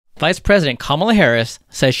Vice President Kamala Harris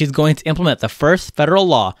says she's going to implement the first federal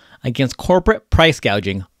law against corporate price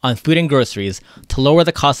gouging on food and groceries to lower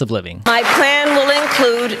the cost of living. My plan will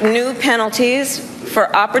include new penalties for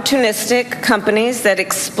opportunistic companies that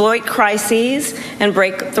exploit crises and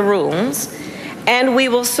break the rules, and we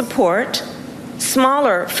will support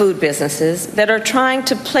smaller food businesses that are trying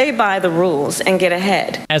to play by the rules and get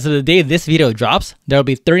ahead. As of the day this video drops, there will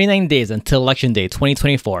be 39 days until Election Day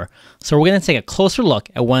 2024, so we're going to take a closer look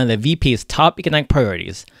at one of the VP's top economic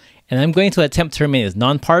priorities. And I'm going to attempt to remain as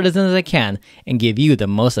nonpartisan as I can and give you the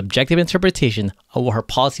most objective interpretation of what her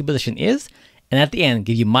policy position is, and at the end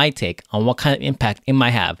give you my take on what kind of impact it might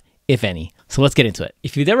have, if any. So let's get into it.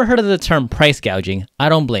 If you've ever heard of the term price gouging, I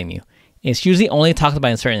don't blame you. It's usually only talked about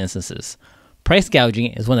in certain instances. Price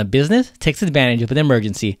gouging is when a business takes advantage of an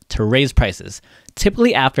emergency to raise prices,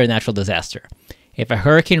 typically after a natural disaster. If a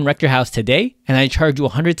hurricane wrecked your house today and I charge you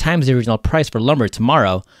 100 times the original price for lumber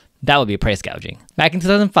tomorrow, that would be price gouging. Back in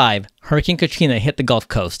 2005, Hurricane Katrina hit the Gulf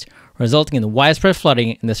Coast, resulting in widespread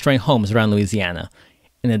flooding and destroying homes around Louisiana.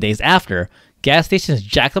 In the days after, gas stations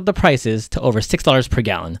jacked up the prices to over $6 per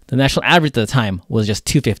gallon. The national average at the time was just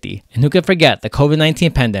 $2.50. And who could forget the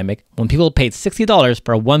COVID-19 pandemic when people paid $60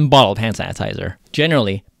 for one bottle of hand sanitizer?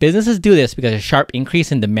 Generally, businesses do this because a sharp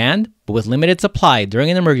increase in demand, but with limited supply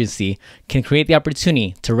during an emergency, can create the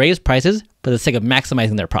opportunity to raise prices for the sake of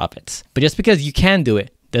maximizing their profits. But just because you can do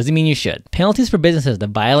it, doesn't mean you should. Penalties for businesses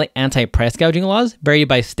that violate anti-price gouging laws vary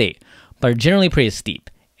by state, but are generally pretty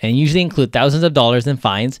steep, and usually include thousands of dollars in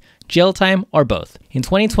fines, jail time, or both. In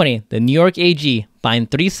 2020, the New York AG fined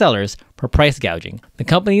 3 sellers for price gouging. The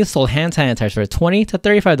companies sold hand sanitizers for $20 to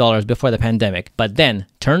 $35 before the pandemic, but then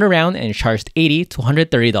turned around and charged $80 to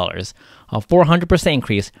 $130, a 400%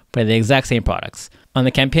 increase for the exact same products. On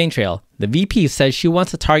the campaign trail, the VP says she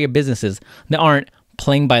wants to target businesses that aren't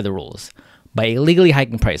playing by the rules by illegally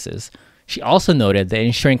hiking prices. She also noted that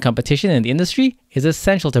ensuring competition in the industry is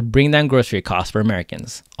essential to bring down grocery costs for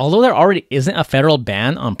Americans. Although there already isn't a federal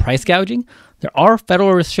ban on price gouging, there are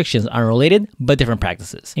federal restrictions on related but different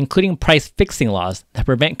practices, including price fixing laws that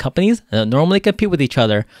prevent companies that normally compete with each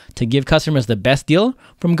other to give customers the best deal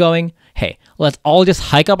from going, hey, let's all just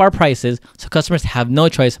hike up our prices so customers have no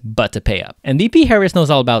choice but to pay up. And VP Harris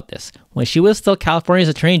knows all about this. When she was still California's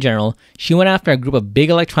Attorney General, she went after a group of big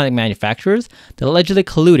electronic manufacturers that allegedly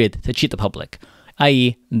colluded to cheat the public,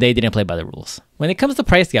 i.e., they didn't play by the rules. When it comes to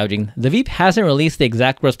price gouging, the VP hasn't released the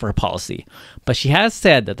exact words for her policy, but she has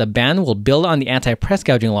said that the ban will build on the anti-price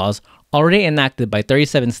gouging laws already enacted by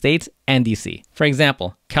 37 states and DC. For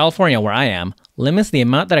example, California, where I am, limits the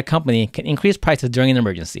amount that a company can increase prices during an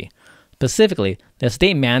emergency. Specifically, the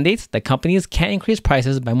state mandates that companies can't increase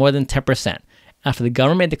prices by more than 10% after the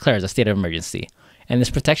government declares a state of emergency, and this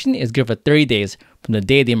protection is good for 30 days from the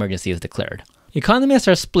day the emergency is declared. Economists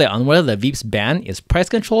are split on whether the VP's ban is price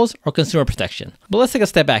controls or consumer protection. But let's take a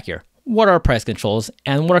step back here. What are price controls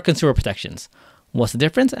and what are consumer protections? What's the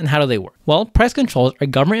difference and how do they work? Well, price controls are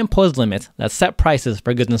government-imposed limits that set prices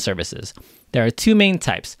for goods and services. There are 2 main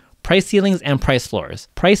types: price ceilings and price floors.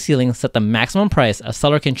 Price ceilings set the maximum price a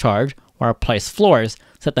seller can charge, while price floors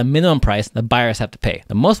set the minimum price that buyers have to pay.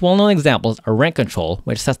 The most well-known examples are rent control,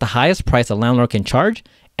 which sets the highest price a landlord can charge,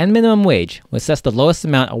 and minimum wage, which sets the lowest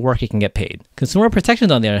amount of work you can get paid. Consumer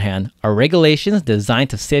protections, on the other hand, are regulations designed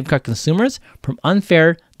to safeguard consumers from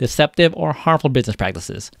unfair, deceptive, or harmful business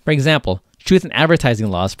practices. For example, truth in advertising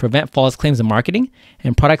laws prevent false claims in marketing,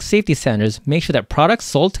 and product safety standards make sure that products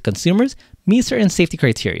sold to consumers meet certain safety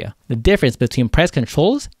criteria. The difference between price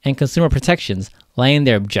controls and consumer protections lie in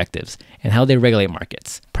their objectives and how they regulate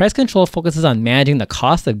markets. Price control focuses on managing the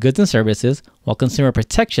cost of goods and services, while consumer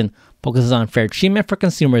protection focuses on fair treatment for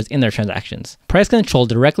consumers in their transactions. Price control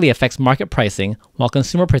directly affects market pricing, while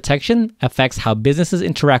consumer protection affects how businesses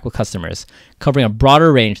interact with customers, covering a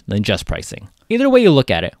broader range than just pricing. Either way you look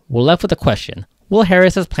at it, we're left with the question, will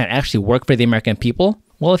Harris's plan actually work for the American people?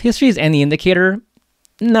 Well, if history is any indicator,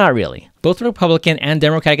 not really. Both Republican and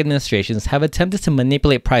Democratic administrations have attempted to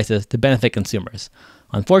manipulate prices to benefit consumers.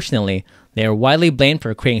 Unfortunately, they are widely blamed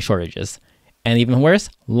for creating shortages. And even worse,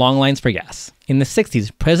 long lines for gas. In the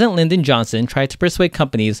 60s, President Lyndon Johnson tried to persuade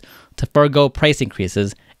companies to forego price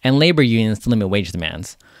increases and labor unions to limit wage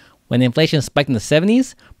demands. When inflation spiked in the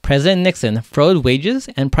 70s, President Nixon froze wages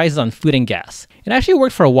and prices on food and gas. It actually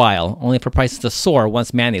worked for a while, only for prices to soar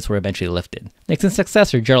once mandates were eventually lifted. Nixon's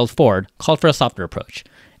successor, Gerald Ford, called for a softer approach,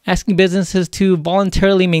 asking businesses to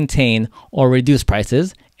voluntarily maintain or reduce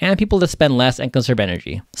prices and people to spend less and conserve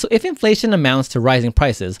energy. So if inflation amounts to rising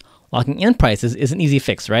prices, locking in prices is an easy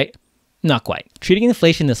fix, right? Not quite. Treating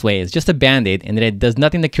inflation this way is just a band-aid in that it does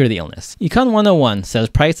nothing to cure the illness. Econ 101 says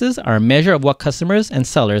prices are a measure of what customers and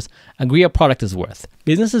sellers agree a product is worth.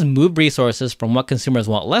 Businesses move resources from what consumers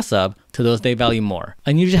want less of to those they value more.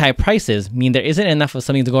 Unusually high prices mean there isn't enough of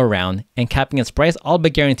something to go around, and capping its price all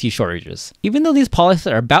but guarantees shortages. Even though these policies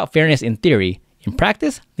are about fairness in theory, in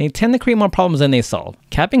practice, they tend to create more problems than they solve.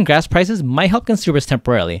 Capping gas prices might help consumers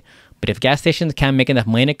temporarily, but if gas stations can't make enough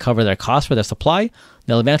money to cover their costs for their supply,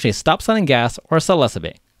 they'll eventually stop selling gas or sell less of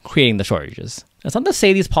it, creating the shortages. That's not to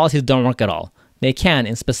say these policies don't work at all. They can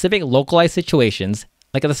in specific localized situations,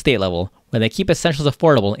 like at the state level, where they keep essentials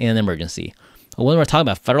affordable in an emergency. But when we're talking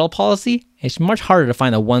about federal policy, it's much harder to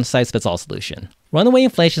find a one-size-fits-all solution. Runaway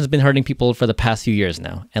inflation has been hurting people for the past few years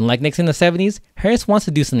now, and like Nixon in the 70s, Harris wants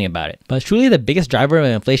to do something about it. But truly the biggest driver of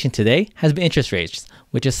inflation today has been interest rates,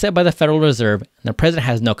 which is set by the Federal Reserve and the president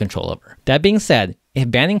has no control over. That being said, if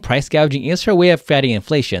banning price gouging is her way of fighting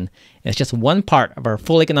inflation, it's just one part of our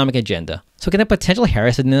full economic agenda. So can a potential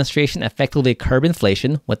Harris administration effectively curb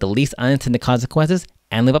inflation with the least unintended consequences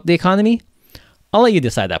and live up the economy? I'll let you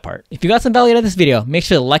decide that part. If you got some value out of this video, make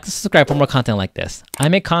sure to like and subscribe for more content like this. I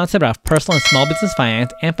make content about personal and small business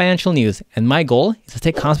finance and financial news, and my goal is to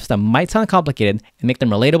take concepts that might sound complicated and make them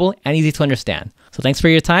relatable and easy to understand. So thanks for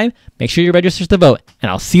your time, make sure you register to vote,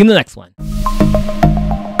 and I'll see you in the next one.